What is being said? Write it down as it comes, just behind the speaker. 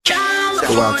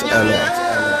go out to LA.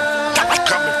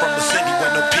 Coming from the city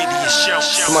where no pity is shown.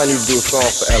 Somebody need to do a song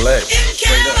for LA.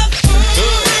 Straight up.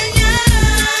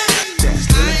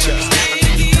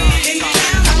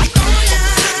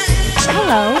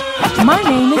 Hello, my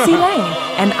name is Elaine,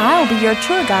 and I'll be your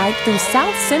tour guide through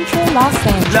South Central Los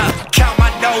Angeles. Look, count my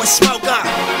nose, smoke up.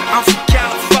 I'm from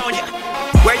California.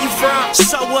 Where you from?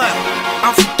 So what?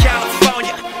 I'm from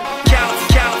California.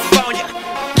 California.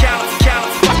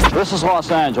 This is Los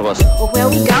Angeles. Well, where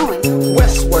we going?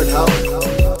 Westward, ho.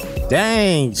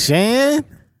 Dang, Shan.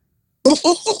 I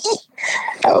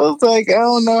was like, I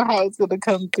don't know how it's gonna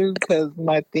come through because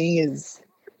my thing is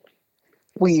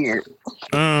weird.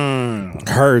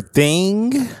 Her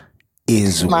thing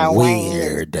is My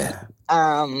weird.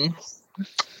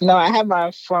 No, I have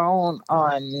my phone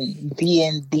on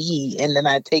DND and then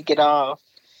I take it off,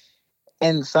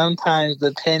 and sometimes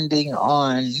depending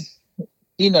on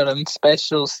them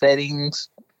special settings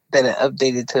that are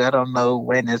updated to, I don't know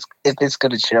if it's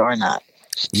gonna show or not.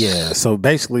 Yeah, so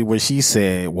basically what she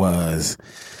said was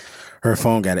her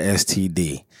phone got an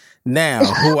STD. Now,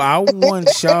 who I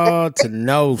want y'all to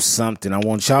know something. I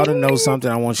want y'all to know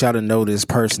something. I want y'all to know this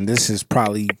person. This is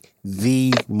probably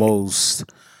the most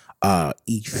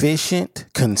efficient,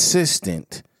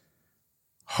 consistent,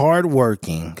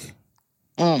 hardworking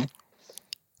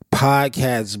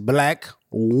podcast black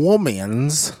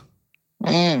womans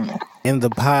in the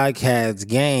podcast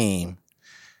game.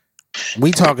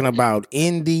 We talking about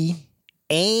indie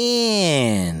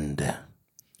and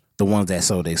the ones that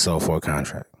sold their soul for a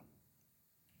contract.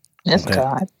 Yes, okay.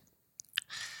 God.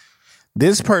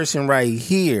 This person right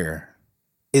here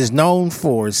is known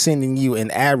for sending you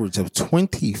an average of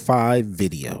 25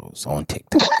 videos on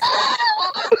TikTok.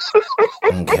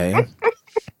 Okay.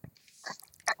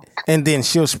 And then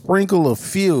she'll sprinkle a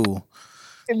few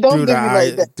through the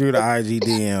IG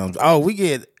DMs. Oh, we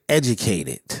get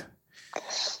educated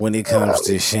when it comes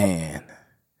to Shan.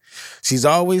 She's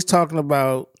always talking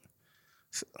about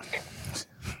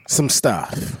some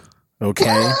stuff,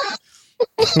 okay?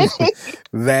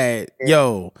 That,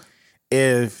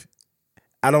 if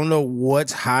I don't know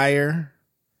what's higher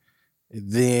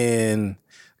than,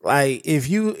 like, if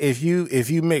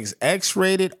you mix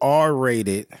X-rated,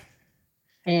 R-rated,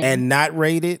 and not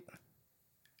rated,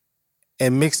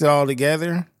 and mix it all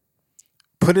together,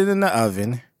 put it in the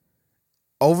oven,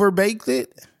 overbaked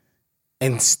it,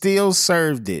 and still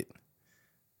served it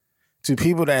to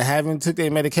people that haven't took their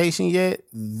medication yet,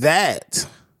 that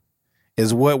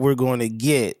is what we're going to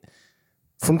get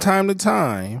from time to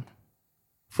time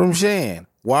from Shan.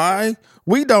 Why?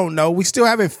 We don't know. We still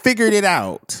haven't figured it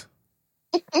out.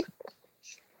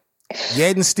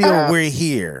 Yet and still we're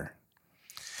here.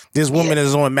 This woman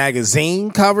is on magazine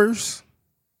covers.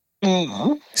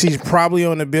 She's probably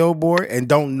on the billboard and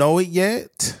don't know it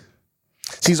yet.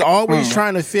 She's always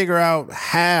trying to figure out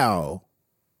how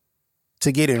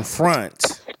to get in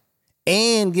front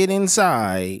and get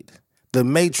inside the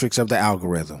matrix of the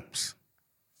algorithms.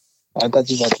 I thought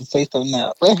you were about to say something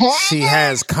else. She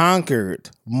has conquered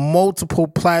multiple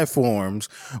platforms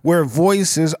where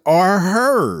voices are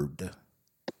heard.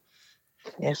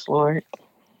 Yes, Lord.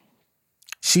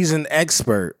 She's an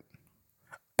expert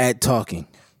at talking.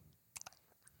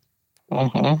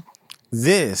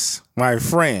 This, my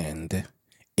friend,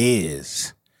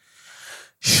 is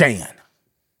Shan.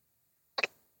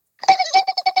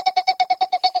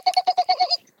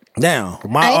 Now,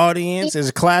 my audience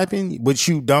is clapping, but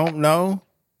you don't know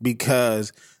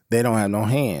because they don't have no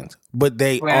hands. But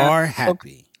they are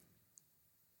happy.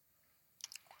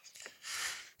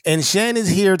 And Shan is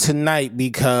here tonight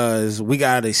because we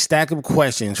got a stack of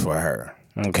questions for her.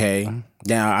 Okay?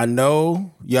 Now, I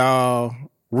know y'all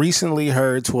recently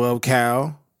heard 12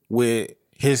 Cal with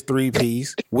his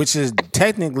 3-piece, which is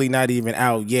technically not even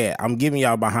out yet. I'm giving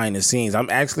y'all behind the scenes. I'm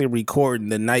actually recording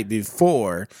the night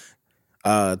before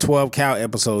 12 Cal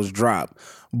episodes drop.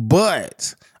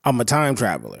 But I'm a time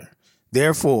traveler.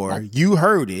 Therefore, you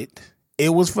heard it. It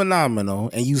was phenomenal.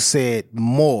 And you said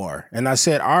more. And I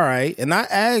said, all right. And I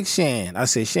asked Shan. I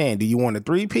said, Shan, do you want a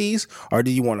 3-piece or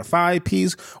do you want a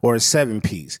 5-piece or a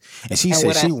 7-piece? And she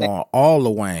said she want all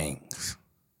the wangs.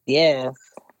 Yeah.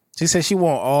 She said she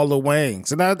want all the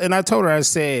wangs. And I told her, I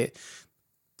said,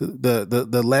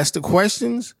 the less the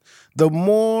questions, the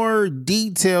more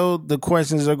detailed the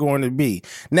questions are going to be.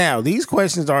 Now, these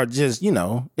questions are just,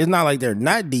 it's not like they're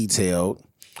not detailed,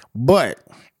 but,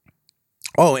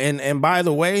 and by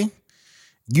the way,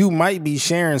 you might be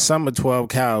sharing some of 12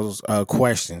 Cal's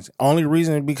questions. Only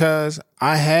reason is because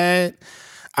I had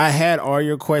all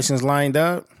your questions lined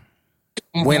up,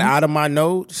 went out of my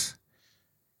notes,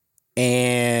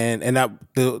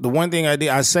 The one thing I did,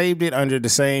 I saved it under the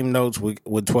same notes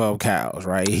with 12 cows,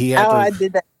 right? He had I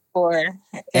did that before,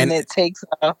 and And- it takes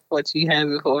off what you had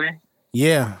before.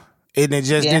 yeah. And it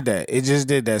just Yeah. did that. It just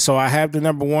did that. So I have the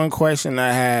number 1 question.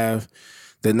 I have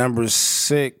the number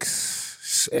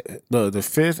 6, the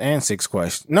 5th and 6th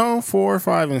question. No, 4,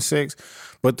 5, and 6.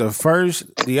 But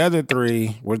the other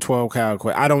 3 were 12 cow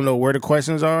questions. I don't know where the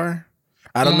questions are.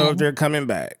 I don't know if they're coming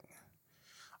back.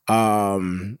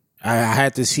 I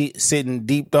had to sit in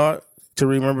deep thought to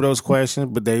remember those questions,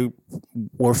 but they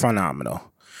were phenomenal.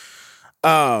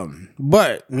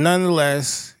 But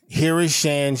nonetheless, here is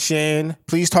Shan. Shan,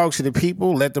 please talk to the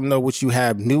people. Let them know what you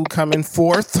have new coming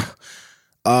forth.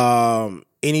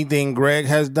 Anything Greg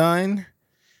has done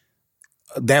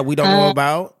that we don't know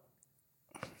about.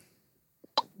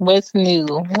 What's new?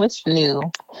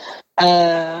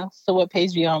 So what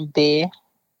page we on there?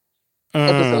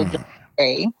 Episode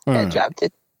A that dropped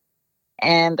it.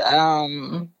 And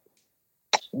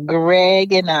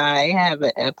Greg and I have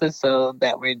an episode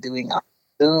that we're doing on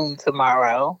Zoom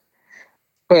tomorrow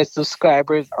for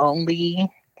subscribers only,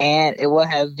 and it will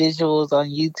have visuals on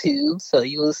YouTube, so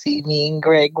you will see me and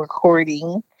Greg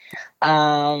recording.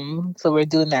 So we're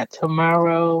doing that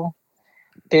tomorrow.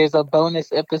 There's a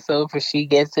bonus episode for She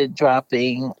Gets It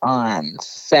dropping on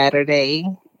Saturday,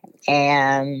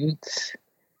 and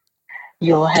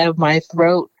you'll have my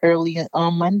throat early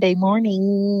on Monday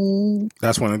morning.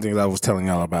 That's one of the things I was telling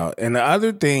y'all about. And the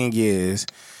other thing is,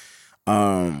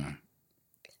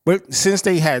 but since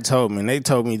they had told me, and they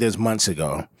told me this months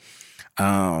ago,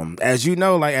 as you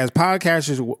know, like as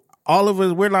podcasters, all of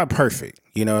us, we're not perfect.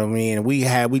 You know what I mean? We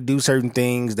do certain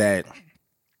things that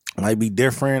might be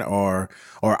different or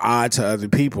odd to other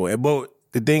people. But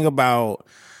the thing about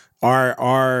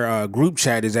our group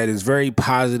chat is that it's very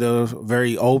positive,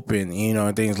 very open, you know,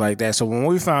 and things like that. So when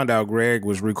we found out Greg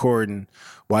was recording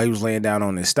while he was laying down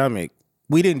on his stomach,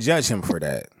 we didn't judge him for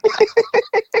that.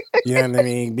 You know what I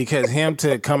mean? Because him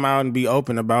to come out and be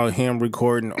open about him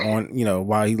recording on, you know,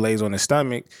 while he lays on his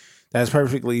stomach, that's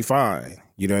perfectly fine.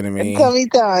 You know what I mean?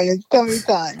 It's tummy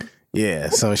time. Yeah.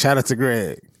 So shout out to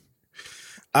Greg.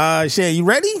 Shay, you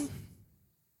ready?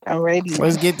 I'm ready.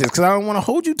 Let's get this, because I don't want to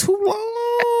hold you too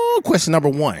long. Question number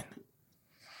 1.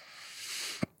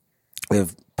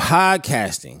 If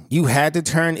you had to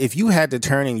turn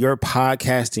in your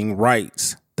podcasting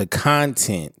rights, the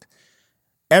content,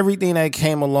 everything that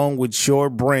came along with your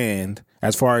brand,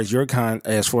 as far as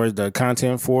the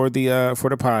content for the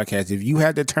podcast, if you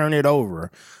had to turn it over,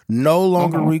 no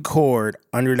longer record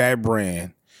under that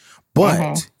brand,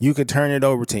 but you could turn it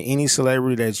over to any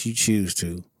celebrity that you choose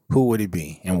to, who would it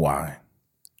be and why?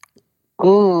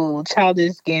 Ooh,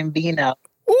 Childish Gambino.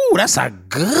 Ooh, that's a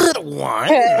good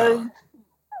one.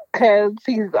 Because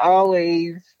he's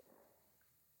always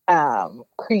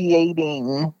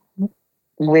creating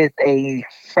with a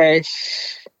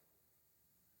fresh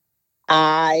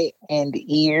eye and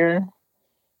ear.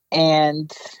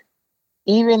 And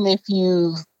even if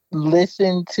you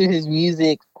listen to his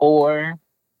music or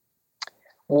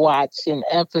watch an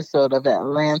episode of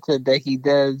Atlanta that he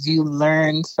does, you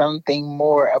learn something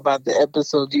more about the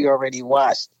episode you already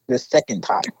watched the second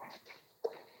time.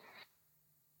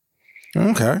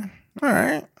 Okay. All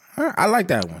right. I like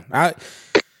that one.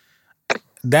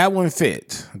 That one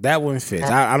fits. I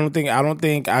don't think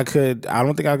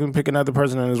I can pick another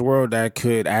person in this world that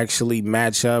could actually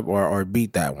match up or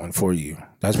beat that one for you.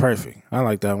 That's perfect. I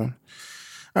like that one.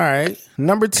 All right.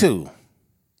 Number 2.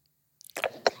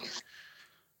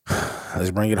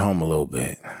 Let's bring it home a little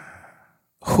bit.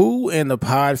 Who in the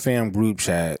Pod Fam group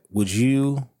chat would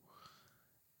you,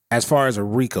 as far as a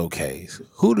RICO case,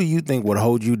 who do you think would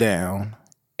hold you down,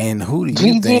 and who do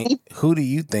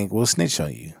you think will snitch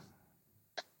on you?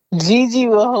 Gigi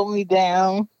will hold me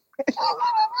down.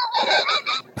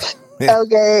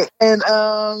 Okay, and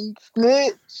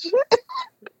snitch.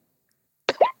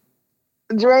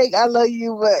 Drake, I love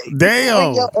you, but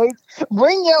damn,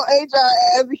 bring your HR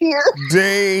ass here.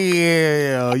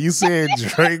 Damn, you said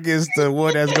Drake is the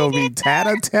one that's gonna be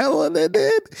tattling it.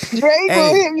 Drake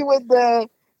will hit me with the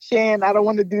Shan. I don't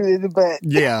want to do this, but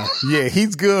yeah,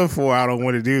 he's good for I don't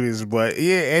want to do this, but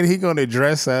yeah, and he gonna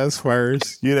address us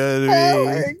first. You know what I mean? Oh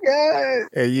my god!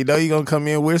 And you know you gonna come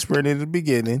in whispering in the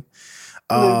beginning.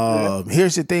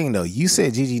 Here's the thing, though. You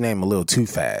said Gigi name a little too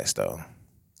fast, though.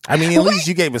 I mean, at least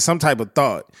you gave us some type of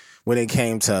thought when it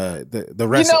came to the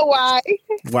rest. You know why?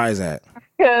 Why is that?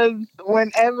 Because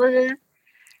whenever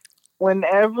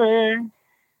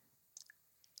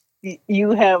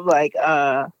you have like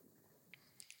a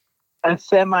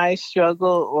semi struggle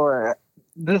or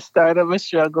the start of a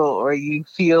struggle, or you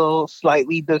feel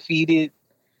slightly defeated,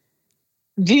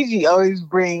 Gigi always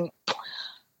bring,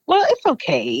 well, it's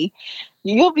okay.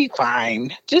 You'll be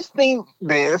fine. Just think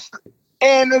this.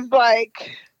 And it's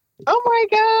like, oh my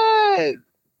God,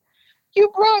 you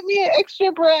brought me an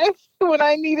extra breast when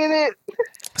I needed it.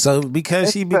 So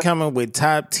because she be coming with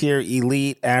top tier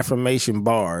elite affirmation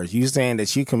bars, you saying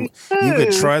that you could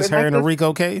trust her in a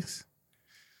RICO case?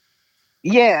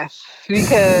 Yes,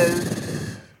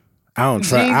 because I don't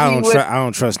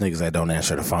trust niggas that don't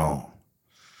answer the phone.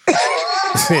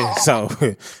 So,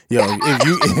 yo,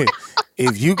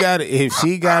 if she gotta hit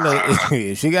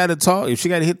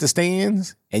the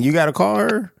stands and you gotta call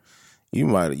her, you're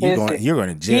going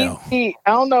to jail. Gigi,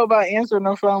 I don't know about answering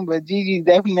the phone, but Gigi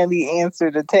definitely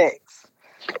answered the text,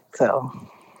 so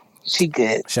she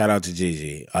good. Shout out to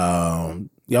Gigi.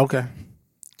 Yeah, okay.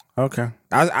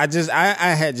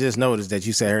 I had just noticed that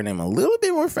you said her name a little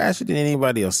bit more faster than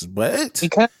anybody else's, but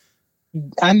because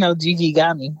I know Gigi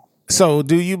got me. So,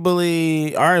 do you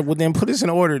believe? All right, well then put this in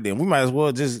order. Then we might as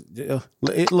well just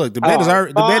look.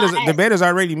 The bet is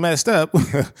already messed up.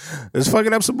 Let's fuck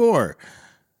it up some more.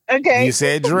 Okay. You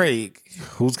said Drake.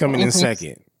 Who's coming in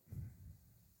second?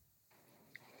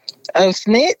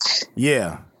 Snitch.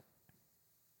 Yeah.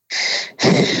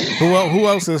 Who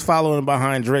else is following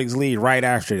behind Drake's lead right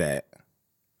after that?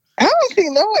 I don't see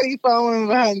nobody following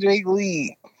behind Drake's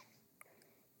lead.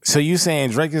 So you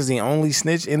saying Drake is the only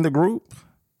snitch in the group?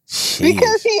 Jeez.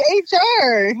 Because he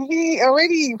HR. He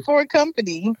already for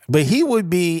company. But he would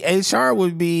be, HR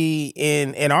would be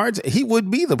in our, he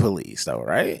would be the police though,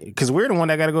 right? Because we're the one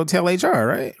that got to go tell HR,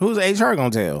 right? Who's HR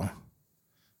going to tell?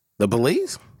 The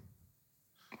police?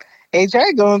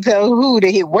 HR going to tell who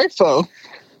they work for.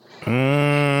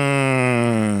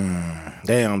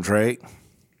 Damn, Drake.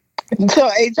 So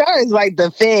HR is like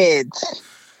the feds.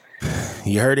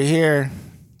 You heard it here.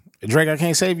 Drake, I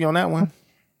can't save you on that one.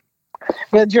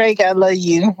 But Drake, I love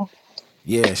you.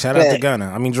 Yeah, shout out to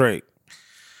Gunna. I mean Drake.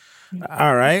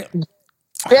 All right.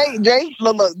 Drake,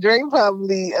 look, Drake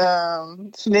probably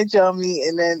snitch on me,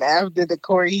 and then after the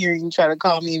court hearing, try to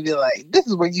call me and be like, "This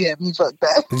is where you had me fucked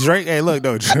up." Drake, hey, look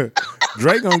though,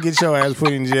 Drake gonna get your ass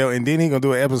put in jail, and then he gonna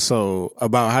do an episode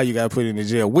about how you got put in the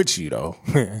jail with you though.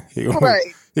 He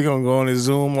gonna go on his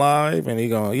Zoom live, and he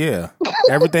gonna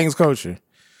everything's kosher.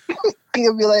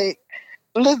 He'll be like,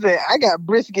 "Listen, I got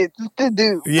briskets to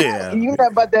do. Yeah, you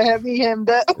not about to have me hemmed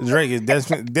up." Drake is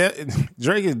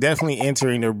definitely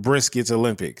entering the briskets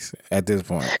Olympics at this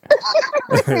point.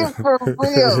 For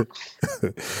real.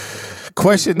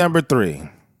 Question number 3: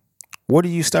 what are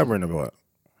you stubborn about?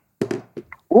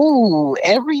 Ooh,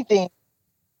 everything.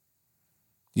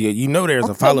 Yeah, you know there's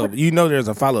a follow-up. You know there's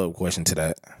a follow-up question to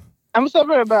that. I'm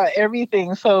stubborn about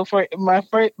everything. So for my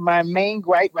main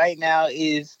gripe right now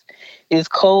is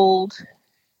cold.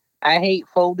 I hate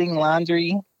folding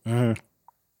laundry. Mm-hmm.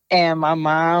 And my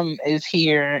mom is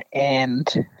here, and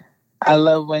I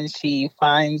love when she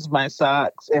finds my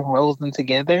socks and rolls them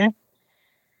together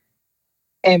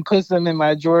and puts them in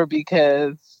my drawer,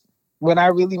 because when I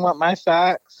really want my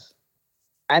socks,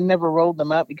 I never roll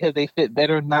them up because they fit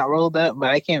better not rolled up, but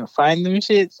I can't find them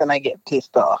shits and I get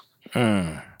pissed off.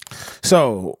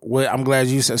 So I'm glad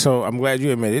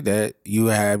you admitted that you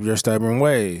have your stubborn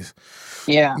ways.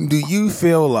 Yeah. Do you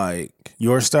feel like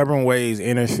your stubborn ways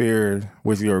interfered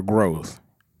with your growth?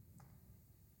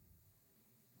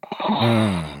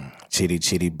 Chitty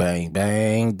chitty bang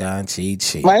bang don chi.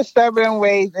 My stubborn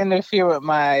ways interfere with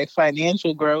my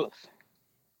financial growth.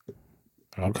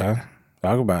 Okay,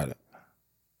 talk about it.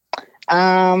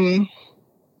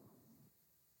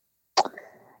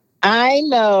 I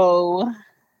know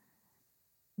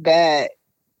that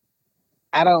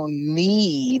I don't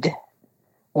need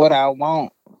what I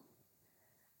want,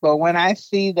 but when I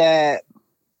see that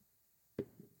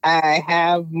I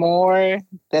have more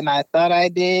than I thought I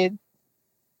did,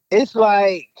 it's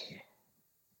like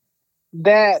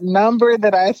that number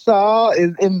that I saw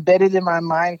is embedded in my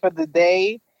mind for the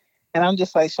day, and I'm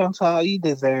just like, Chantal, you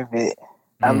deserve it.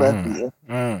 I love you.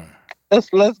 Let's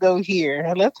go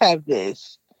here. Let's have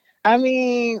this. I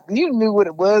mean, you knew what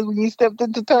it was when you stepped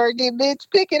into Target, bitch.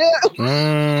 Pick it up.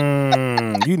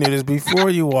 You knew this before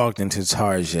you walked into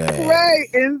Target. Right.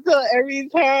 And so every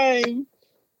time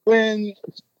when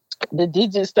the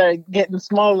digits start getting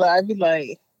smaller, I'd be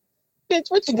like, bitch,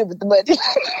 what you do with the money?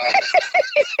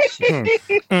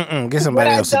 Get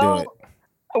somebody else to do it.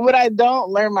 But I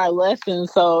don't learn my lesson,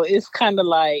 so it's kind of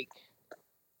like,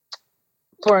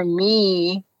 for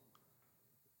me,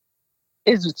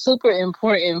 it's super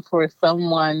important for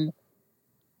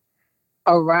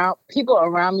people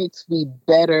around me to be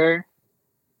better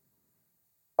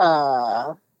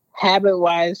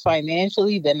habit-wise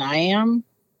financially than I am.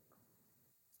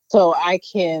 so I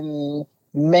can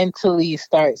mentally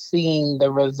start seeing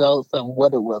the results of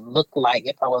what it would look like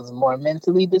if I was more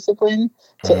mentally disciplined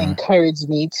to encourage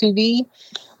me to be.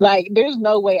 Like, there's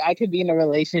no way I could be in a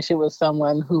relationship with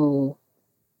someone who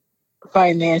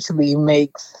financially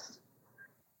makes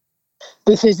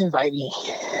decisions like me.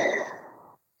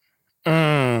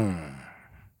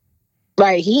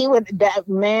 Like, that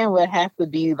man would have to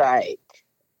be like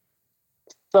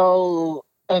so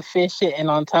efficient and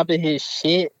on top of his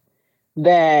shit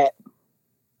that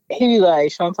he'd be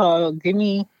like, Chantal, give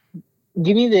me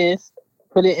this,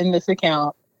 put it in this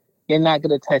account. You're not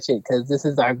gonna touch it because this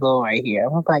is our goal right here.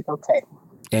 I'm like, okay.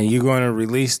 And you're going to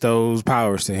release those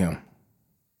powers to him.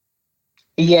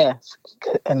 Yes,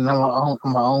 and I'm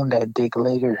gonna own that dick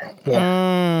later.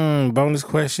 Yeah. Bonus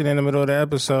question in the middle of the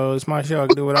episode. It's my show. I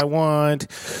can do what I want.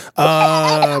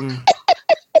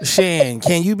 Shan,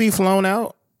 can you be flown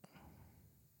out?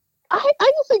 I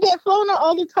used to get flown out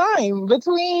all the time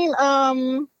between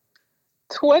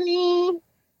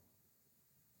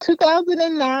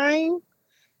 2009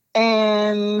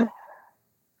 and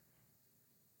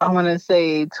I want to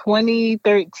say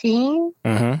 2013.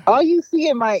 All you see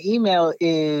in my email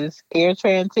is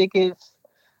AirTran tickets,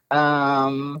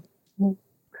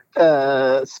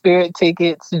 Spirit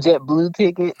tickets, JetBlue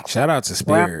tickets. Shout out to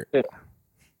Spirit. You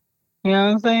know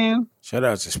what I'm saying? Shout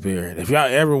out to Spirit. If y'all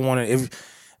ever want to,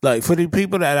 like, for the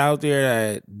people that out there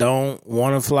that don't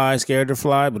want to fly, scared to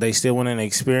fly, but they still want an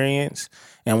experience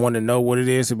and want to know what it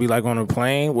is to be like on a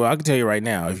plane, well, I can tell you right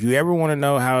now, if you ever want to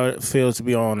know how it feels to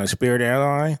be on a Spirit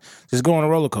airline, just go on a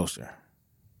roller coaster.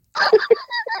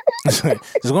 Just go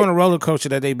on a roller coaster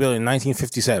that they built in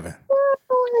 1957.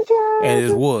 Oh my God. And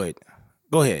it's wood.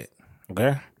 Go ahead.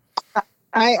 Okay.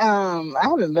 I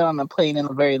haven't been on a plane in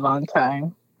a very long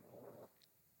time.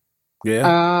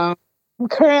 Yeah.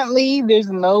 Currently,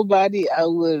 there's nobody I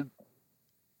would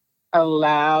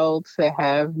allow to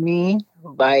have me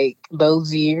like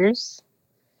those years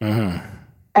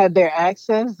at their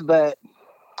access, but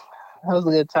that was a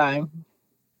good time.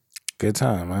 Good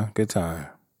time, huh? Good time.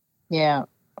 Yeah.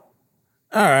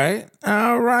 All right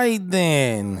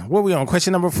then. What we on?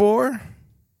 Question number 4?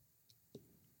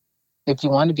 If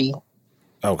you want to be.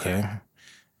 Okay.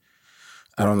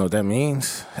 I don't know what that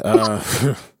means.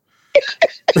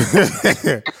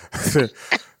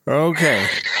 Okay.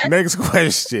 Next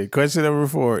question. Question number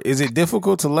 4. Is it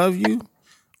difficult to love you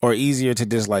or easier to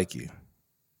dislike you?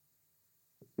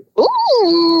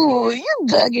 Ooh, you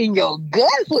dug in your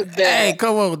guts with that. Hey,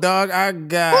 come on, dog. I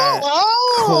got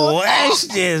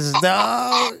questions,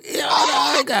 dog. Yo,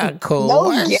 I got questions.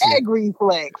 No gag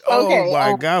reflex. Okay. Oh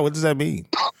my God, what does that mean?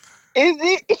 Is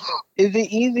it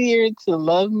easier to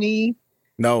love me?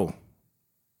 No.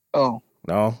 Oh.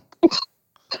 No.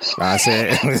 I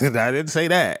said I didn't say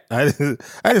that. I didn't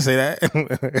say that.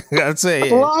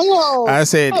 I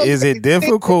said, is it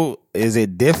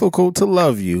difficult to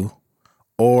love you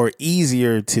or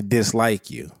easier to dislike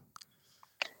you?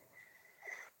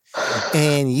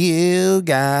 And you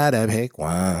gotta pick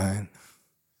one.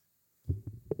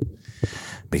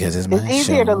 Because it's my show. It's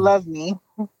easier to love me.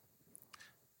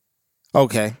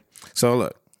 Okay. So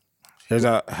look, here's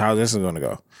how this is gonna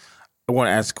go. I want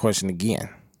to ask the question again.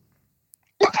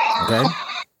 Okay?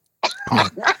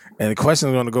 And the question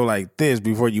is going to go like this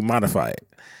before you modify it.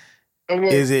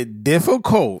 Is it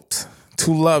difficult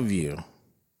to love you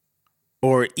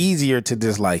or easier to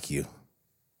dislike you?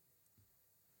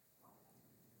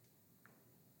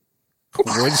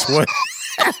 Which one?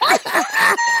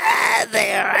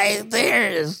 Right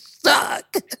there is stuck.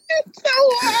 It's so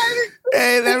hard.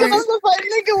 Hey, because I was like,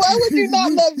 nigga, why would you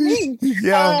not love me?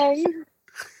 Yeah.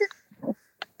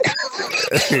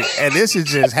 And this is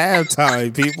just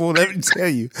halftime, people. Let me tell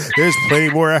you, there's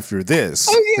plenty more after this.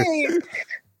 Okay.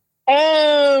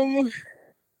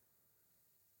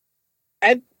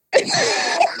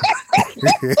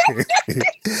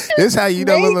 This is how you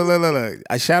know. Look.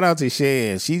 I shout out to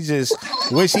Shan. She just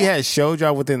what she has showed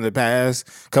y'all within the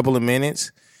past couple of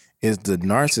minutes is the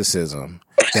narcissism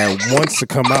that wants to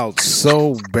come out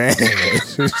so bad.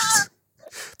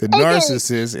 The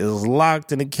narcissist is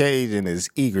locked in a cage and is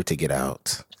eager to get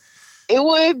out. It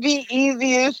would be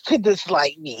easiest to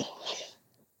dislike me.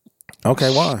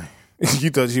 Okay, why? You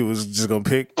thought you was just gonna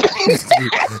pick? You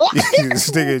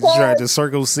tried to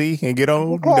circle C and get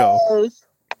on? No.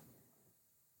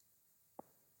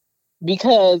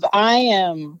 Because I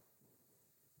am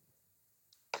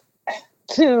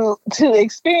to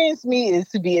experience me is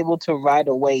to be able to ride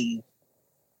a wave.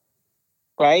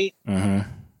 Right? Mm-hmm.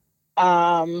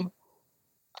 I'm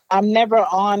never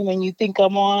on when you think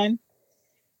I'm on,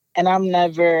 and I'm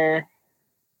never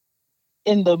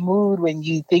in the mood when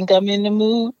you think I'm in the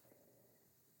mood.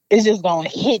 it's just gonna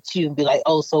hit you and be like,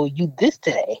 oh, so you this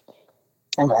today.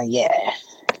 I'm like, yeah.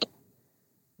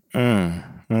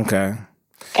 Okay.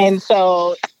 And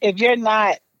so if you're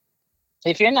not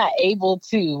able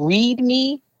to read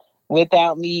me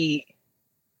without me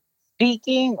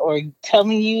speaking or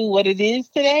telling you what it is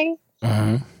today,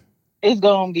 it's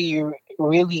gonna be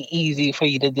really easy for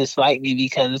you to dislike me,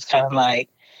 because it's kind of like,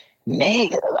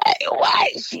 nigga, like, why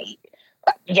is she?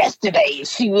 Yesterday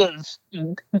she was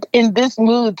in this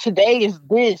mood. Today is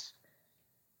this.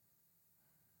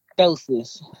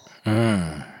 Doses.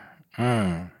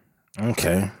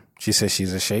 Okay. She says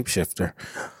she's a shapeshifter.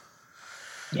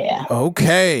 Yeah.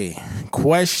 Okay.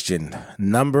 Question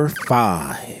number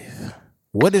 5.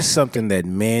 What is something that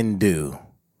men do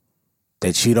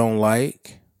that you don't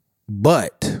like,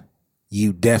 but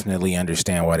you definitely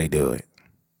understand why they do it?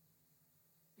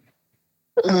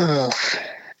 Ugh.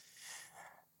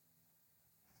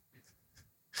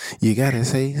 You gotta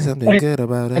say something good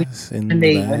about us. When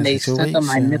they suck on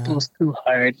my nipples too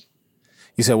hard.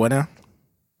 You said what now?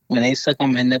 When they suck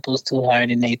on my nipples too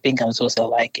hard and they think I'm supposed to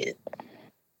like it.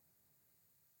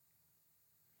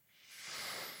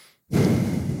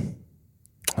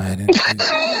 I didn't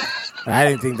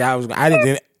think that was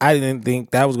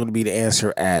going to be the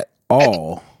answer at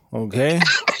all. Okay.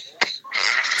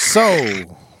 So,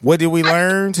 what did we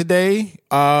learn today?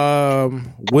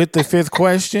 With the 5th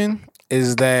question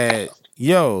is that,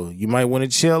 you might want to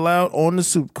chill out on the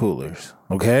soup coolers.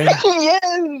 Okay. Yes.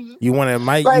 You might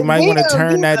want to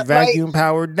turn that vacuum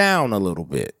power down a little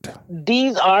bit.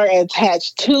 These are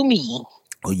attached to me.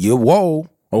 Whoa.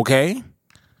 Okay.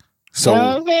 So, you know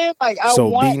what I'm saying? Like,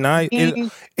 be nice.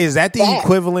 Is that the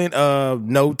equivalent of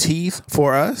no teeth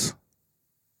for us?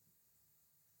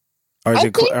 Or is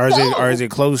it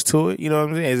close to it? You know what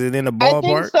I'm saying? Is it in the ballpark?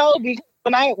 I think so, because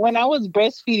when I was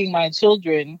breastfeeding my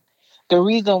children, the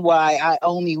reason why I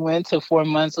only went to 4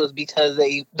 months was because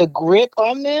the grip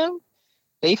on them,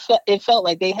 it felt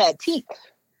like they had teeth.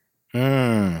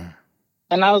 And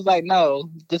I was like, no,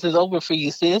 this is over for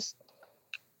you, sis.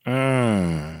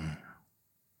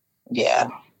 Yeah.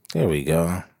 There we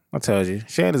go. I told you.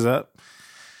 Shan is up.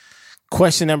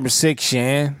 Question number 6,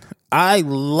 Shan. I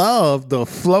love the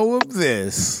flow of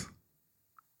this.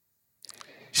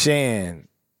 Shan,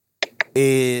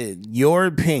 in your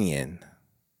opinion,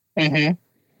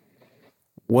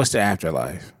 what's the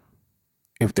afterlife?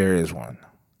 If there is one.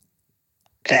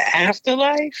 The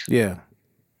afterlife? Yeah.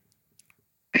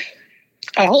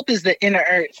 I hope it's the inner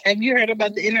earth. Have you heard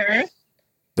about the inner earth?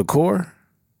 The core?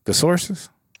 The sources?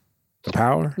 The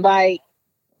power? Like,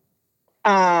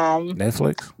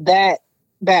 Netflix? That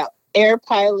air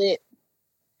pilot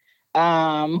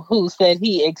who said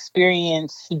he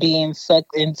experienced being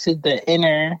sucked into the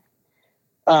inner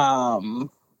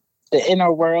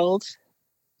world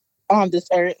on this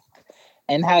earth,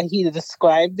 and how he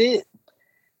described it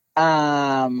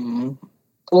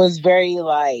was very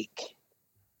like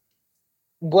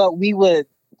what we would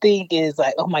think is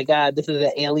like, oh my God, this is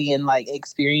an alien like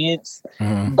experience,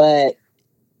 but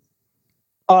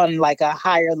on like a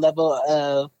higher level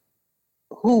of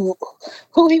who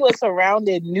he was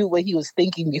surrounded knew what he was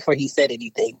thinking before he said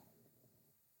anything.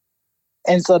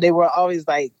 And so they were always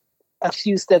like a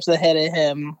few steps ahead of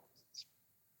him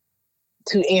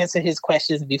to answer his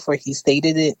questions before he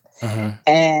stated it.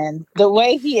 And the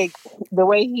way he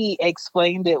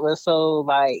explained it was so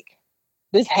like,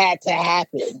 this had to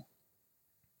happen.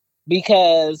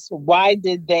 Because why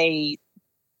did they,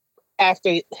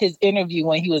 after his interview,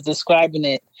 when he was describing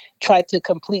it, try to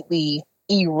completely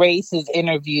erase his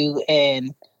interview,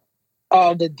 and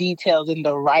all the details in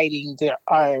the writing that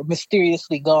are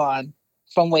mysteriously gone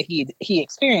from what he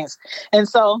experienced? And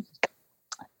so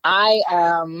I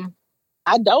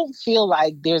don't feel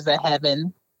like there's a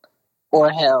heaven or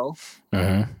hell,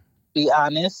 be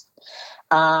honest.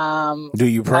 Do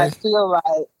you pray?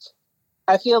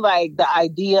 I feel like the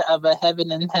idea of a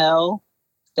heaven and hell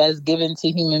that's given to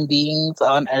human beings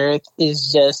on earth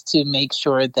is just to make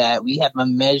sure that we have a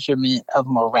measurement of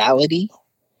morality,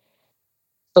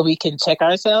 so we can check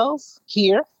ourselves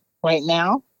here right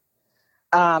now.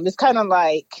 It's kind of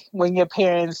like when your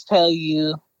parents tell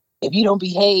you, if you don't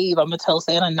behave, I'm going to tell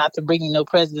Santa not to bring you no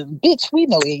present. Bitch, we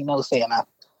know he ain't no Santa.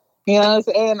 You know what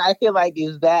I'm saying? I feel like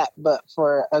it's that, but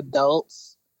for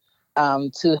adults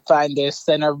to find their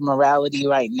center of morality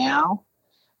right now.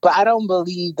 But I don't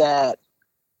believe that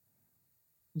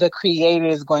the Creator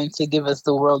is going to give us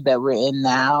the world that we're in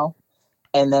now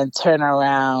and then turn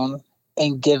around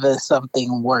and give us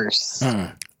something worse.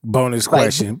 Bonus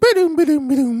question. I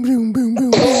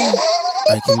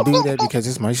can do that because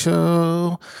it's my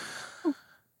show.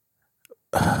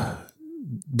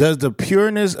 Does the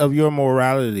pureness of your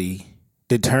morality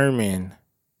determine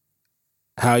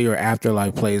how your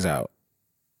afterlife plays out?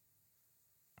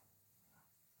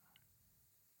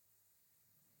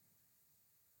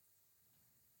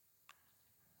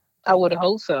 I would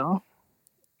hope so.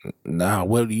 Nah,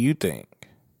 what do you think?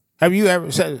 Have you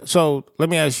ever said, so let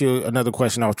me ask you another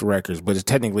question off the records, but it's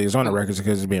on the records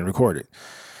because it's being recorded.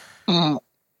 Mm.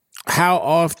 How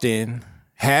often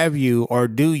have you or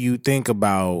do you think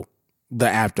about the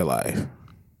afterlife?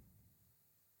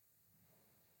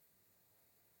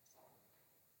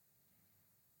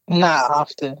 Not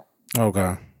often.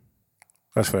 Okay.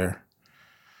 That's fair.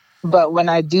 But when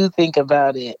I do think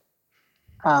about it,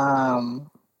 I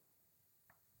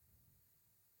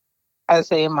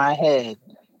say in my head,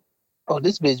 oh,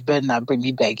 this bitch better not bring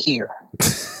me back here.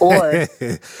 Or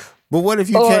but what if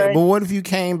you or- what if you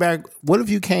came back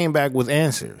with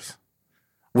answers?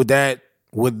 Would that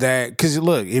because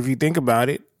look, if you think about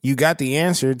it, you got the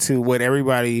answer to what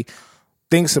everybody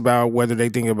thinks about, whether they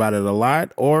think about it a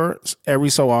lot or every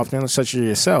so often, such as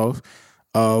yourself,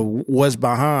 what's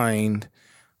behind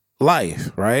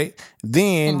life, right?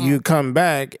 Then you come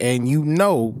back and you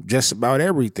know just about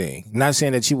everything. Not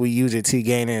saying that you would use it to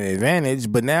gain an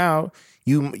advantage, but now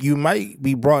you might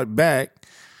be brought back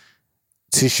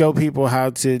to show people how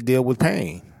to deal with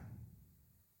pain.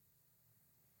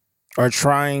 Or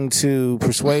trying to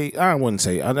persuade. I wouldn't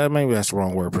say maybe that's the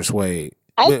wrong word. Persuade.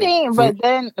 but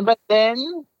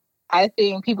then I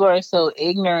think people are so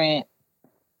ignorant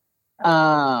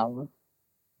that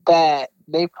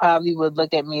they probably would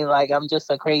look at me like I'm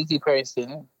just a crazy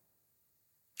person.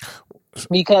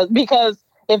 Because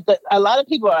if a lot of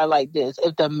people are like this,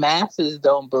 if the masses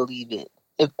don't believe it,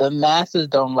 if the masses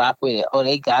don't rock with it, oh,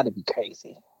 they got to be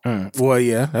crazy. Well,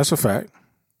 yeah, that's a fact.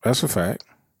 That's a fact.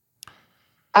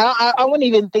 I wouldn't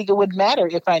even think it would matter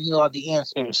if I knew all the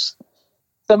answers.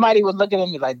 Somebody would look at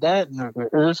me like, that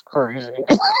nigga is crazy. You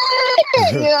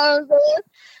know what I'm saying?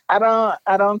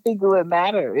 I don't think it would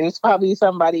matter. It's probably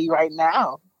somebody right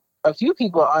now, a few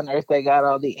people on earth that got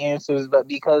all the answers, but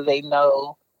because they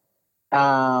know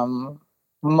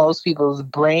most people's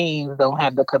brains don't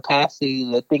have the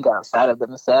capacity to think outside of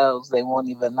themselves, they won't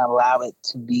even allow it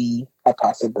to be a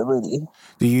possibility.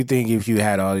 Do you think if you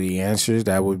had all the answers,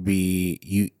 that would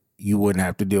be you wouldn't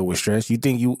have to deal with stress? Do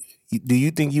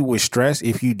you think you would stress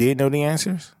if you did know the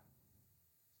answers?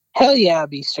 Hell yeah,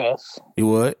 I'd be stressed. You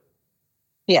would?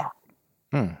 Yeah.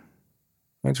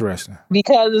 Interesting.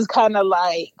 Because it's kind of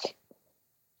like,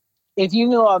 if you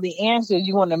knew all the answers,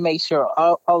 you want to make sure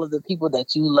all of the people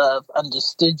that you love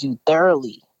understood you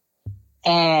thoroughly.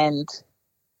 And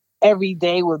every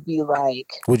day would be like...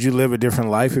 Would you live a different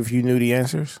life if you knew the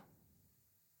answers?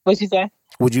 What you say?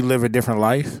 Would you live a different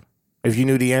life if you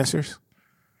knew the answers?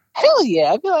 Hell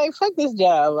yeah. I'd be like, fuck this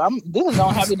job. This is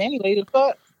going to happen anyway. The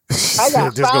fuck? I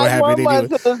got Just 5 more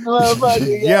months of this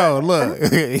motherfucker. Yo, look.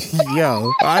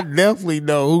 Yo, I definitely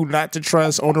know who not to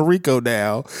trust on the Rico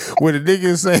now. When the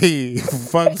nigga say,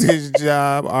 fuck this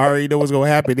job, I already know what's going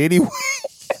to happen anyway.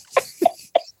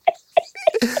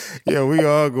 Yo, we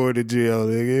all going to jail,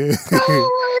 nigga.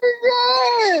 Oh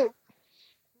my God.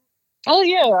 Oh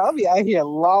yeah, I'll be out here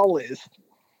lawless.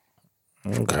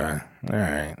 Okay. All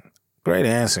right. Great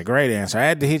answer. I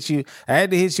had to hit you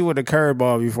with a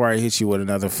curveball before I hit you with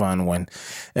another fun one.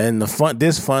 And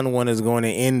this fun one is going to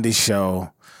end the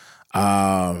show.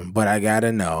 But I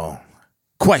gotta know.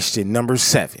 Question number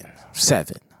 7.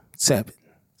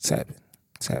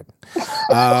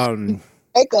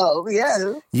 Echo,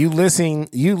 yeah. You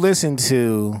listen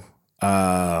to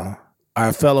our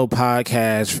fellow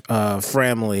podcast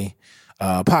family,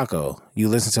 Paco. You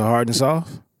listen to Hard and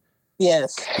Soft?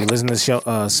 Yes. You listen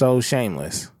to So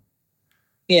Shameless?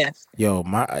 Yes. Yo,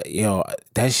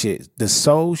 that shit, the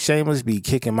So Shameless be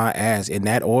kicking my ass in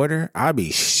that order. I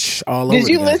be all over. Did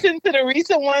you listen to the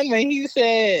recent one when he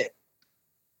said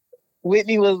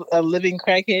Whitney was a living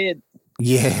crackhead?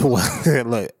 Yeah, well,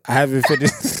 look, I haven't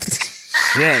finished.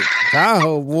 Shit,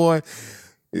 oh boy.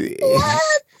 What?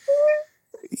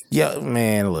 Yo,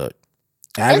 man, look.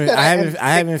 I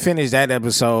haven't finished that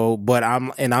episode, but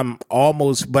I'm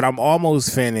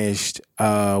almost finished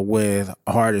with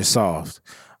Hard and Soft.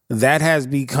 That has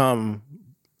become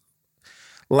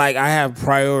like I have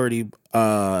priority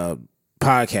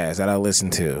podcasts that I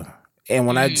listen to. And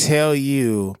when I tell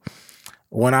you,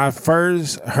 when I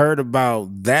first heard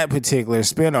about that particular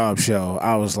spinoff show,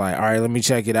 I was like, all right, let me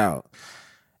check it out.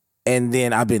 And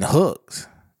then I've been hooked.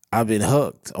 On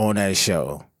that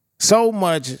show. So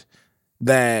much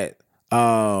that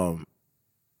I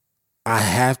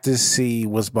have to see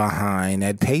what's behind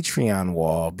that Patreon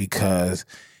wall, because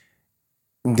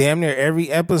damn near every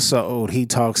episode he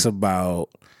talks about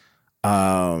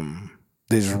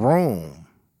this room,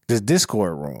 this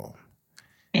Discord room.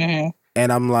 Mm-hmm.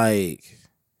 And I'm like,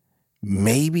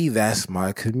 maybe that's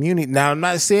my community. Now, I'm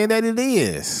not saying that it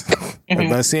is. I'm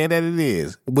not saying that it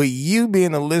is. But you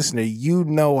being a listener, you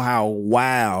know how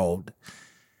wild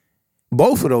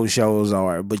both of those shows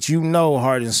are. But you know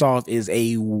Hard and Soft is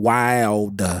a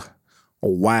wild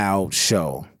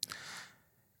show.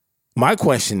 My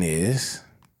question is,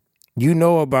 you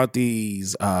know about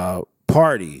these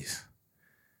parties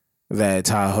that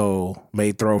Tahoe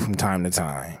may throw from time to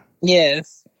time.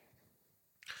 Yes.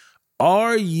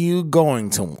 Are you going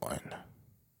to one?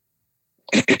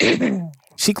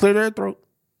 She cleared her throat.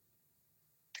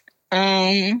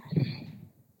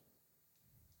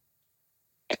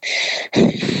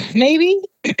 Maybe.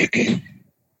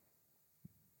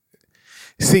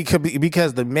 See,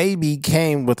 because the maybe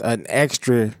came with an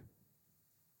extra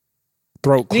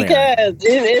throat clearing. Because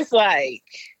it's like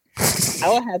I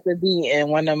would have to be in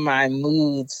one of my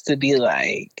moods to be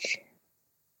like,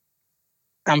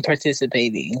 I'm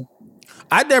participating.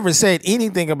 I never said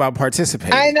anything about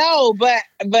participating. I know, but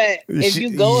if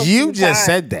you go, you just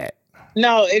said that.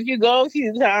 No, if you go a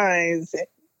few times,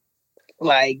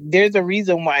 like there's a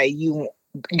reason why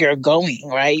you're going,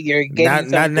 right? You're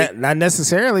getting not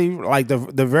necessarily. Like the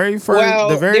very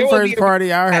first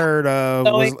party I heard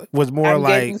of was more I'm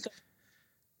like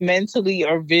mentally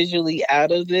or visually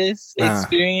out of this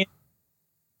experience.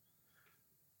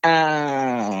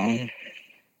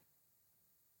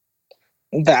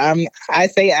 But I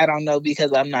say I don't know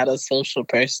because I'm not a social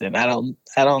person. I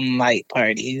don't like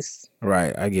parties.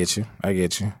 Right, I get you.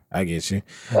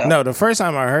 No, the first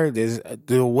time I heard this,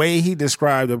 the way he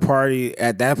described the party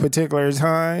at that particular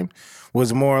time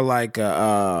was more like it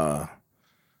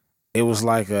was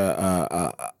like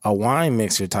a wine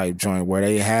mixer type joint where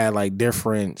they had like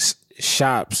different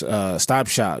shops, stop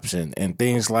shops and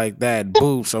things like that,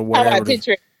 booths or whatever. I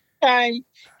picture time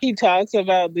he talks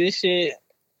about this shit.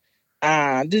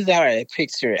 This is how I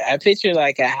picture it. I picture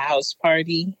like a house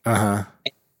party.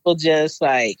 People just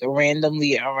like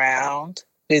randomly around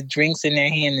with drinks in their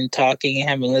hand and talking and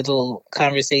having little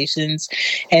conversations.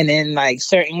 And then like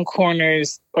certain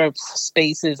corners or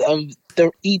spaces of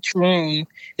each room,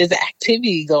 there's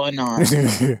activity going on.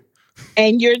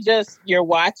 And you're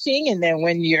watching. And then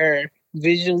when you're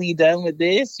visually done with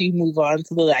this, you move on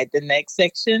to the next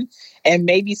section. And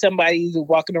maybe somebody's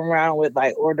walking around with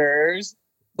like hors d'oeuvres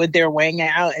with their wang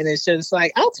out. And it's just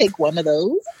like, I'll take one of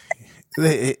those.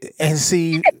 And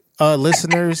see,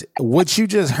 listeners, what you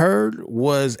just heard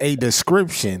was a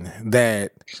description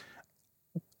that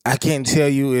I can't tell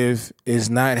you if it's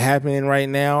not happening right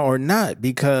now or not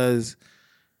because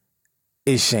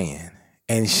it's Shan.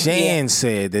 And Shan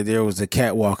said that there was a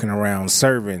cat walking around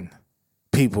serving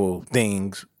people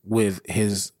things with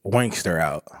his wankster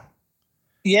out.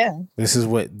 Yeah. This is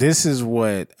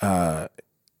what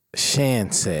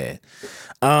Shan said.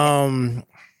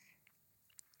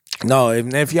 No,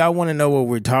 if y'all want to know what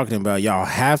we're talking about, y'all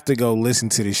have to go listen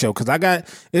to the show because I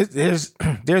got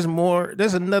there's more.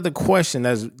 There's another question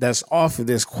that's off of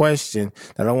this question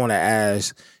that I want to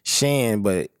ask Shan.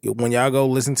 But when y'all go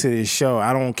listen to this show,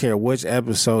 I don't care which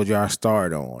episode y'all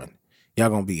start on, y'all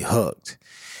gonna be hooked.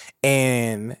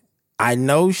 And I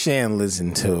know Shan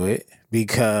listened to it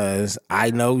because I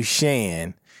know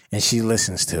Shan and she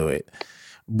listens to it.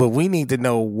 But we need to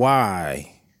know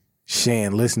why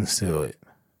Shan listens to it.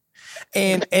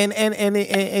 And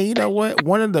you know what?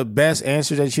 One of the best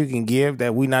answers that you can give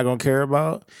that we're not gonna care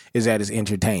about is that it's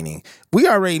entertaining. We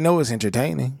already know it's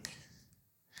entertaining.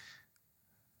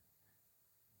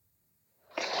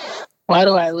 Why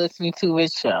do I listen to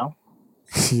which show?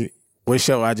 What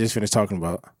show I just finished talking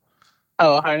about?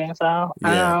 Oh, Hard and Soft.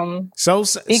 Yeah.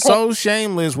 So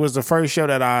Shameless was the first show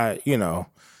that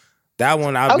that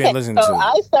one I've been listening to.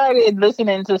 I started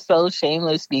listening to So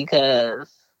Shameless because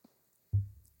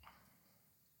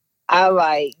I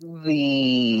like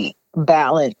the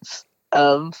balance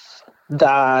of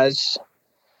Dodge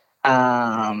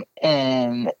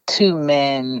and two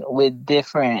men with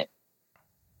different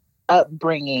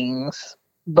upbringings,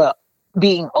 but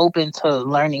being open to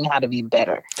learning how to be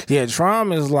better. Yeah,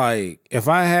 Trom is like, if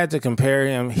I had to compare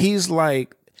him, he's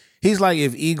like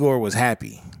if Igor was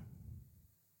happy.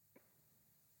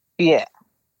 Yeah.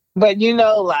 But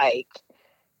like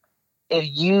if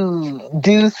you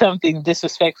do something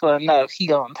disrespectful enough, he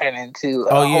gonna turn into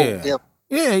a whole villain.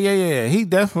 Yeah. He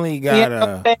definitely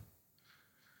got but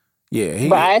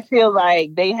I feel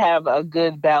like they have a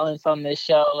good balance on this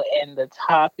show, and the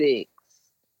topics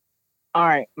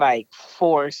aren't like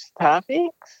forced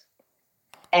topics.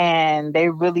 and they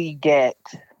really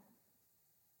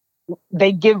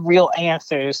give real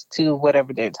answers to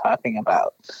whatever they're talking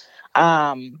about.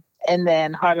 And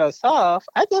then hard or soft,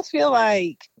 I just feel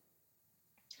like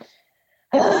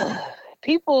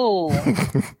people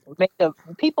make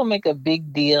a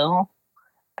big deal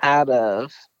out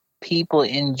of people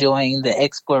enjoying the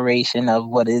exploration of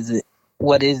what is it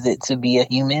to be a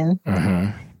human.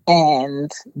 Mm-hmm.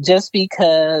 And just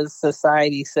because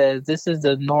society says this is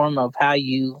the norm of how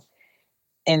you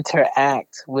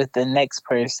interact with the next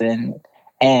person,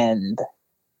 and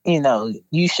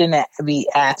you shouldn't be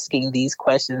asking these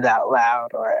questions out loud,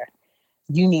 or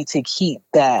you need to keep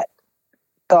that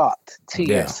thought to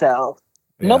yourself.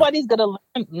 Yeah. Nobody's gonna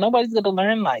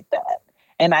learn like that.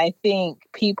 And I think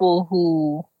people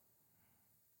who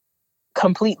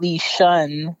completely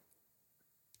shun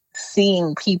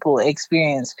seeing people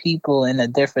experience people in a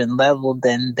different level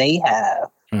than they have,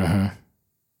 mm-hmm.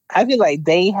 I feel like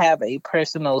they have a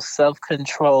personal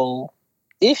self-control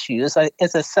issue.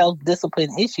 It's a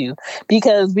self-discipline issue,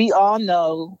 because we all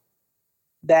know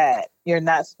that you're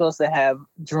not supposed to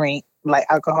drink like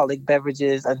alcoholic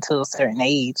beverages until a certain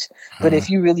age. But if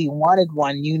you really wanted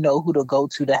one, you know who to go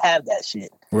to have that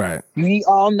shit. Right. We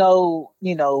all know,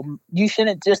 you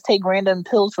shouldn't just take random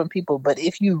pills from people. But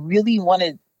if you really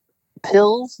wanted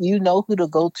pills, you know who to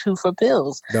go to for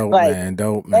pills. Don't man.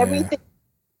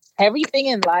 Everything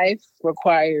in life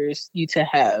requires you to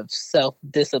have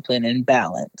self-discipline and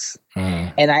balance.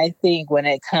 And I think when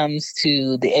it comes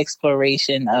to the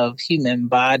exploration of human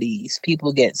bodies,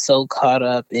 people get so caught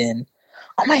up in,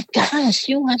 oh my gosh,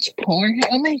 you watch porn?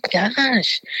 Oh my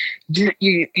gosh,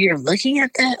 you're looking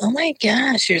at that? Oh my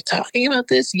gosh, you're talking about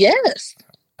this? Yes.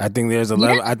 I think there's a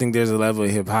level. I think there's a level of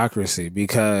hypocrisy,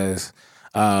 because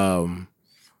Tahoe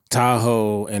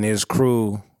and his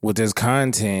crew with his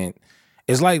content,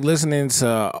 it's like listening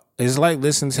to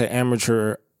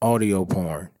amateur audio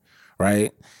porn,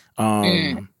 right?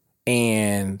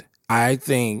 And I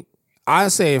think, I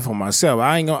say it for myself.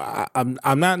 I'm not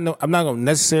gonna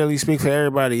necessarily speak for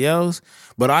everybody else,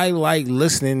 but I like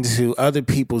listening to other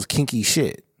people's kinky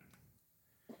shit.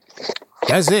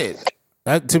 That's it.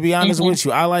 To be honest with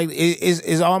you, I like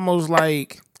it's almost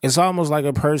like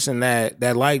a person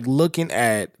that like looking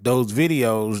at those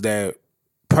videos that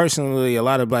personally a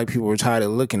lot of black people are tired of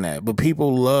looking at, but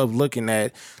people love looking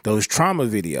at those trauma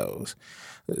videos.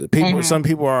 Some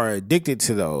people are addicted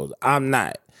to those. I'm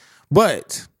not,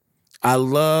 but I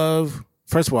love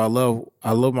my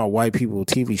white people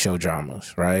TV show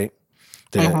dramas, right?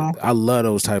 I love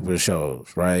those type of shows,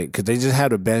 right? Because they just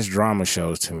have the best drama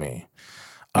shows to me.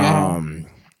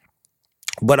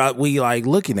 But we like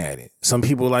looking at it. Some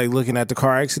people like looking at the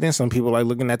car accident. Some people like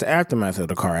looking at the aftermath of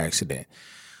the car accident.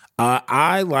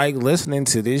 I like listening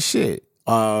to this shit.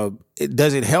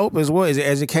 Does it help as well? Is it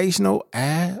educational?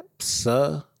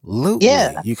 Absolutely.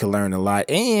 Yeah. You can learn a lot,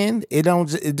 and it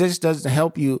just doesn't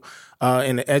help you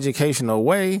in an educational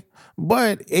way,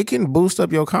 but it can boost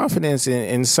up your confidence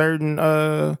in certain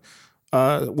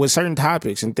with certain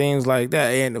topics and things like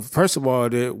that. And first of all,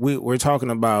 we're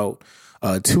talking about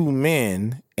two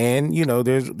men, and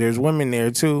there's women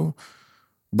there too.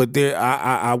 But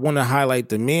I want to highlight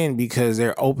the men because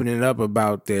they're opening up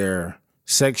about their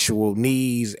sexual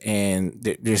needs and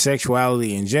their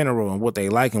sexuality in general, and what they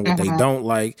like and what they don't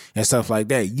like and stuff like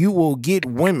that. You will get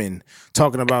women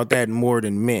talking about that more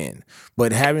than men.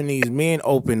 But having these men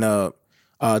open up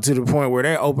to the point where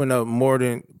they open up more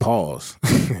than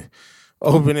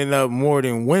opening up more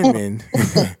than women.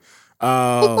 You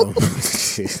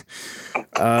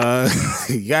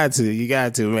got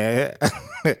to, man.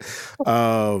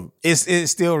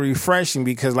 It's still refreshing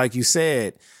because, like you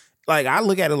said, like I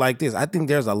look at it like this. I think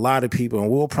there's a lot of people, and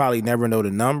we'll probably never know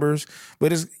the numbers,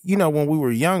 but it's, when we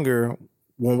were younger,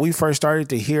 when we first started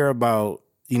to hear about,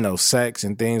 sex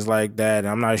and things like that, and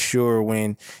I'm not sure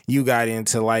when you got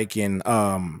into liking,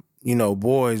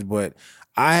 boys, but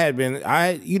I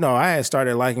had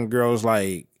started liking girls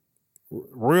like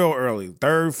real early,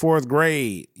 3rd, 4th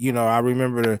grade. I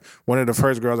remember one of the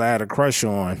first girls I had a crush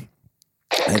on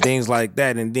and things like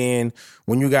that. And then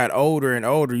when you got older and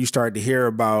older, you started to hear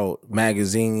about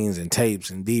magazines and tapes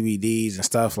and DVDs and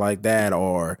stuff like that.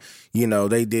 Or,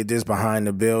 they did this behind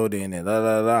the building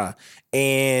and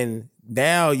And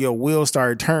now your wheels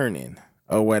start turning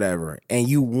or whatever. And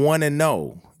you want to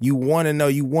know. You want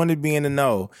to be in the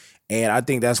know. And I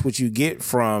think that's what you get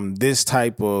from this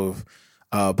type of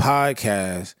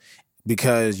podcast,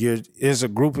 because there's a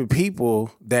group of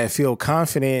people that feel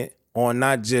confident on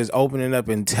not just opening up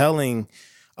and telling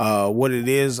what it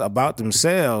is about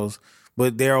themselves,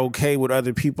 but they're okay with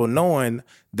other people knowing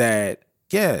that,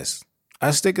 yes,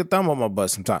 I stick a thumb on my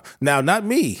butt sometimes. Now, not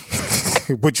me,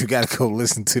 but you gotta go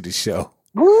listen to the show.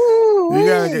 Woo!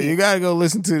 You gotta go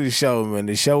listen to the show, man.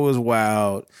 The show is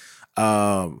wild.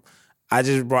 I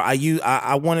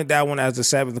wanted that one as the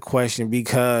seventh question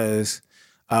because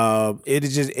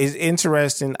it's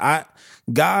interesting.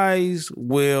 Guys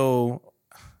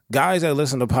that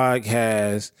listen to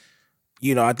podcasts,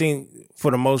 you know, I think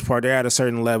for the most part they're at a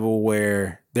certain level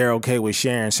where they're okay with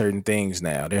sharing certain things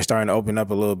now. They're starting to open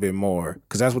up a little bit more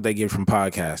because that's what they get from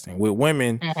podcasting. With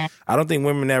women, I don't think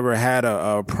women ever had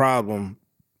a problem.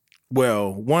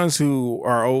 Well, ones who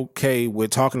are okay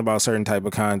with talking about certain type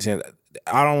of content,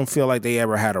 I don't feel like they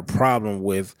ever had a problem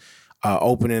with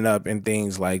opening up and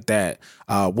things like that.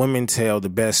 Women tell the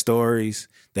best stories.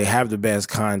 They have the best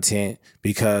content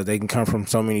because they can come from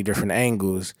so many different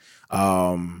angles.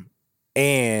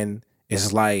 And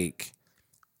it's like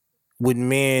with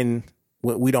men,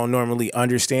 we don't normally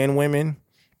understand women.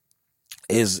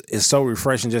 It's so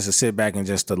refreshing just to sit back and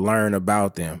just to learn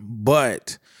about them.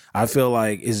 But I feel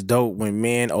like it's dope when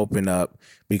men open up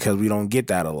because we don't get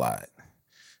that a lot.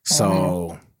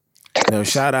 So, you know,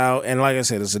 shout out. And like I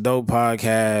said, it's a dope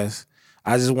podcast.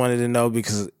 I just wanted to know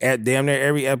because at damn near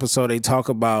every episode they talk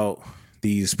about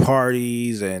these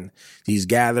parties and these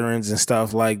gatherings and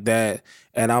stuff like that.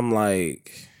 And I'm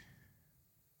like,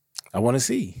 I want to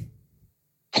see.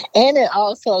 And it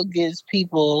also gives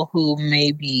people who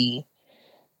maybe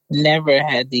never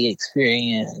had the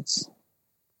experience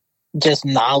just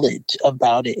knowledge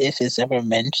about it if it's ever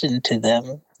mentioned to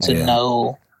them to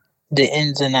know the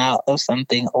ins and out of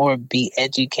something or be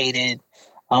educated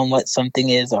on what something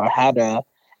is or how to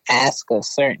ask a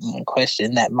certain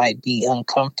question that might be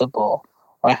uncomfortable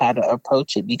or how to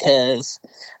approach it. Because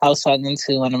I was talking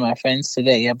to one of my friends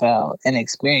today about an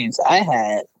experience I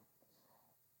had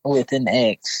with an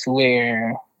ex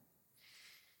where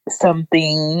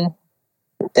something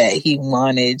that he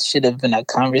wanted should have been a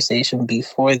conversation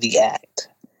before the act,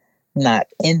 not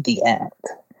in the act.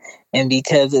 And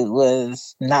because it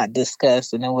was not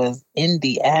discussed and it was in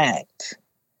the act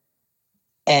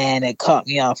and it caught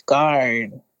me off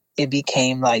guard, it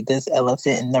became like this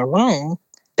elephant in the room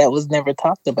that was never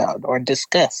talked about or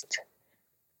discussed.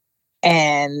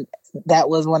 And that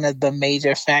was one of the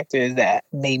major factors that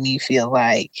made me feel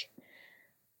like,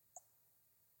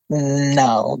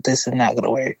 no, this is not going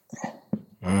to work.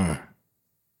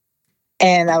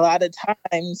 And a lot of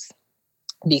times,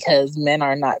 because men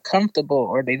are not comfortable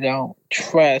or they don't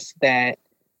trust that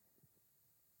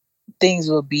things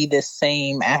will be the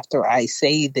same after I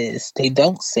say this, they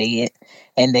don't say it,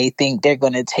 and they think they're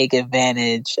going to take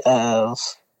advantage of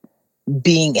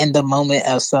being in the moment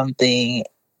of something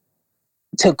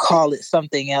to call it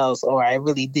something else, or I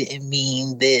really didn't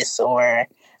mean this, or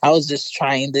I was just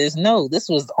trying this. No, this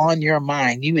was on your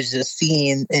mind. You was just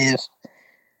seeing if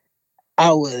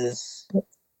I was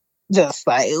just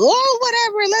like, oh,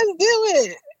 whatever, let's do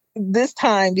it this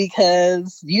time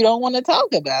because you don't want to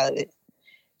talk about it.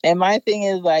 And my thing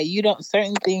is like,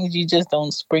 certain things you just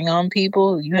don't spring on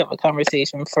people. You have a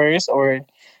conversation first or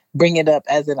bring it up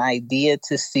as an idea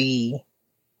to see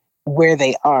where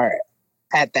they are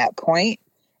at that point.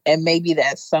 And maybe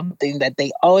that's something that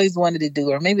they always wanted to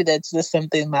do, or maybe that's just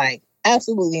something like,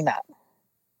 absolutely not.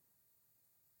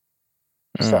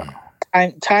 So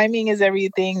timing is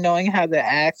everything, knowing how to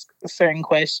ask certain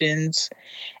questions.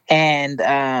 And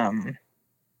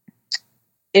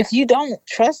if you don't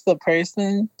trust the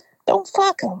person, don't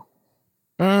fuck them.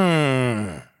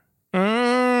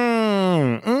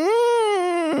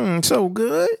 So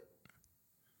good.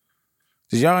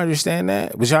 Did y'all understand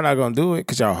that? But y'all not going to do it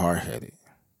because y'all hard-headed.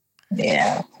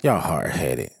 Yeah. Y'all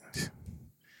hard-headed.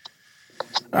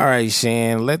 All right,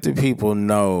 Shan, let the people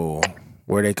know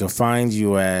where they can find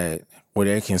you at, where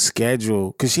they can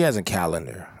schedule, because she has a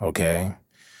calendar, okay?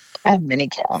 I have many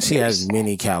calendars. She has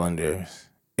many calendars.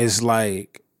 It's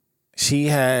like she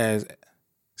has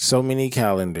so many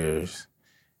calendars,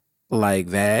 like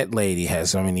that lady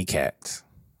has so many cats,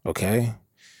 okay?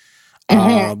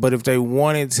 But if they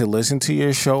wanted to listen to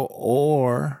your show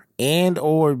or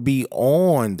be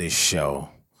on the show,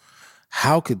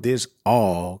 how could this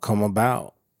all come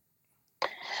about?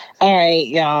 All right,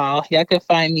 y'all. Y'all can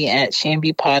find me at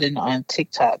Shambi Podden on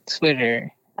TikTok,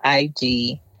 Twitter,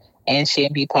 IG, and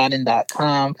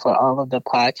ShambiPodden.com for all of the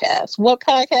podcasts. What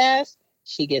podcast?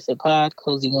 She Gets a Pod,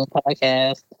 Cozy Moon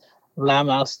Podcast,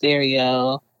 Loudmouth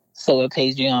Stereo, So It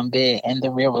Pays You on Bit, and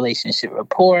The Real Relationship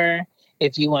Rapport.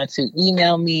 If you want to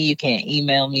email me, you can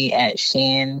email me at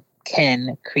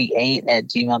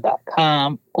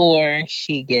shancancreate@gmail.com or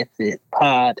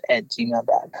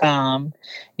shegetsitpod@gmail.com.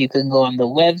 You can go on the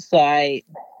website,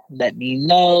 let me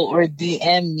know, or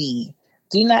DM me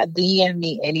do not DM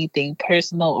me anything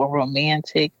personal or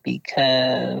romantic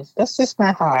because that's just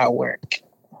not how I work.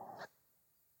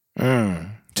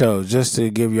 So just to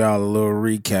give y'all a little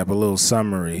recap, a little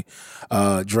summary,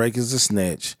 Drake is a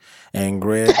snitch and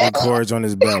Greg records on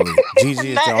his belly.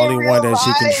 Gigi is the only one that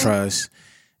she can trust.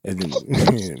 And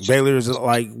Baylor is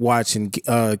like watching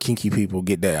kinky people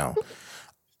get down.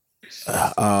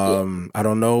 I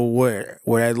don't know where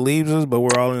that leaves us, but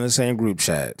we're all in the same group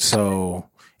chat. So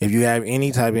if you have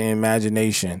any type of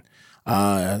imagination,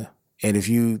 and if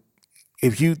you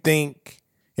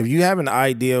have an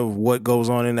idea of what goes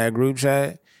on in that group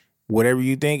chat, whatever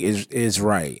you think is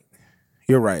right.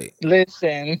 You're right.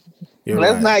 Listen,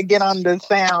 let's not get on the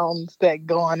sounds that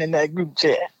go on in that group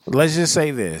chat. Let's just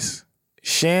say this.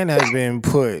 Shan has been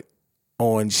put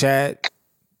on chat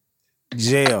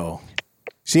jail.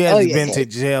 She has been to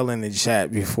jail in the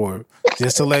chat before.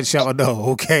 Just to let y'all know,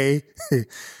 okay?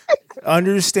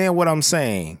 Understand what I'm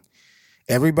saying.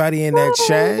 Everybody in that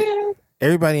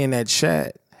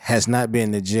chat has not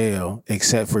been to jail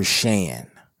except for Shan.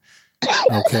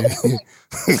 Okay.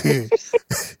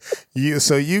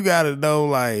 So you gotta know,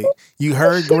 like, you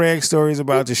heard Greg's stories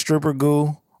about the stripper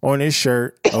goo on his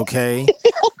shirt, okay?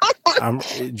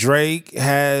 Drake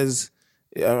has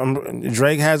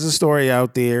a story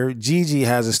out there. Gigi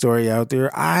has a story out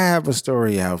there. I have a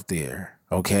story out there,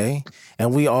 okay?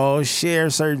 And we all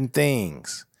share certain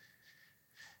things.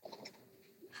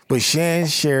 But Shan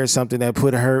shared something that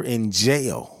put her in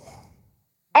jail.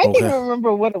 I can't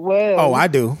remember what it was. Oh, I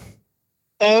do.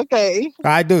 Okay.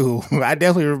 I do. I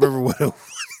definitely remember what it was.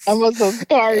 I must have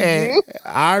scarred you.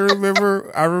 I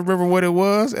remember what it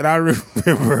was, and I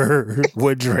remember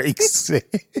what Drake said.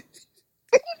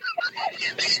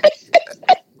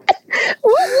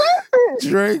 What was it?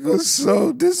 Drake was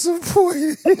so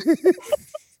disappointed.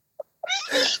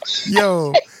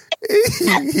 Yo,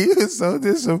 he was so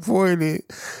disappointed.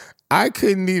 I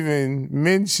couldn't even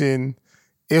mention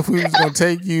if we was gonna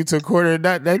take you to court or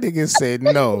not. That nigga said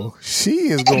no. She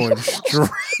is going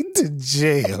straight to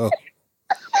jail.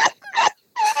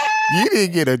 You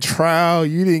didn't get a trial.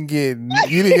 You didn't get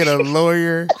a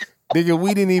lawyer. Nigga,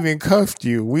 we didn't even cuff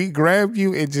you. We grabbed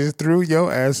you and just threw your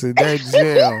ass in that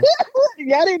jail.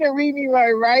 Y'all didn't read me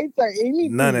my rights or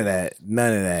anything. None of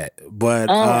that. But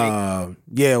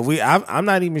yeah, I'm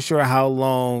not even sure how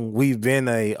long we've been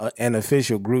an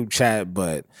official group chat,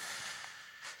 but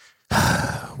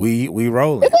we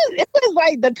rolling. It was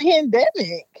like the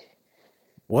pandemic.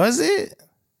 Was it?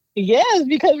 Yes,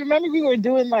 because remember we were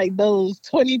doing like those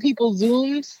 20 people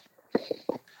Zooms.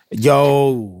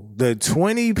 Yo, the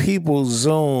 20 people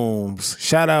Zooms.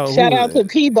 Shout out to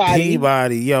Peabody.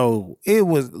 Peabody, yo, it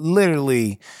was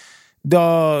literally,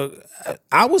 dog.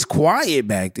 I was quiet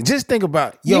back then. Just think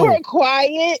about, yo. You were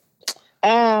quiet,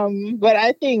 but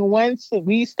I think once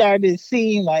we started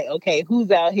seeing like, okay, who's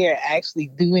out here actually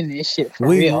doing this shit for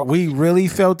real? We really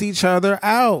felt each other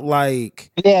out.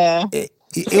 Like, yeah.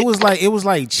 It was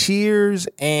like Cheers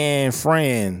and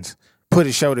Friends put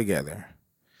a show together.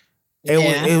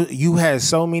 You had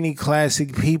so many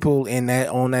classic people on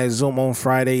that Zoom on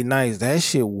Friday nights. That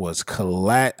shit was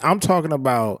I'm talking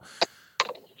about.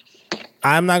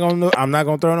 I'm not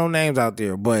gonna throw no names out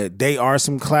there, but they are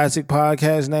some classic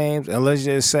podcast names. And let's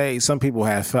just say some people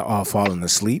have fallen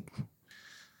asleep.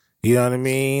 You know what I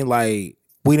mean? Like,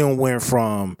 we done went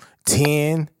from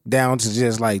 10 down to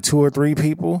just like 2 or 3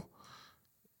 people.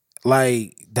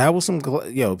 Like, that was some,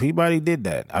 Peabody did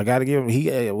that. I gotta give him, he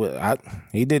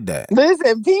did that.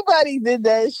 Listen, Peabody did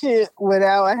that shit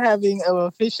without having an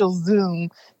official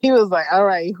Zoom. He was like, all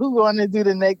right, who gonna do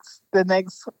the next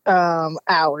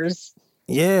hours?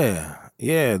 Yeah.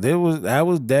 That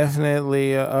was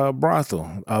definitely a brothel,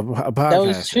 a podcast. That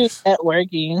was true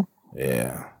networking.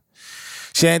 Yeah.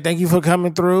 Shan, thank you for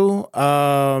coming through.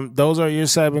 Those are your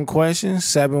 7 questions,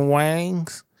 7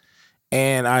 wangs.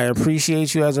 And I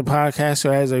appreciate you as a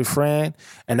podcaster, as a friend,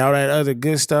 and all that other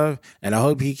good stuff. And I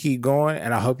hope you keep going,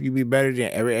 and I hope you be better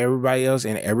than everybody else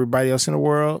and everybody else in the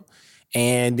world.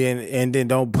 And then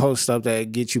don't post stuff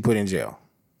that gets you put in jail.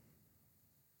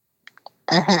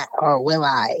 Or will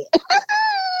I?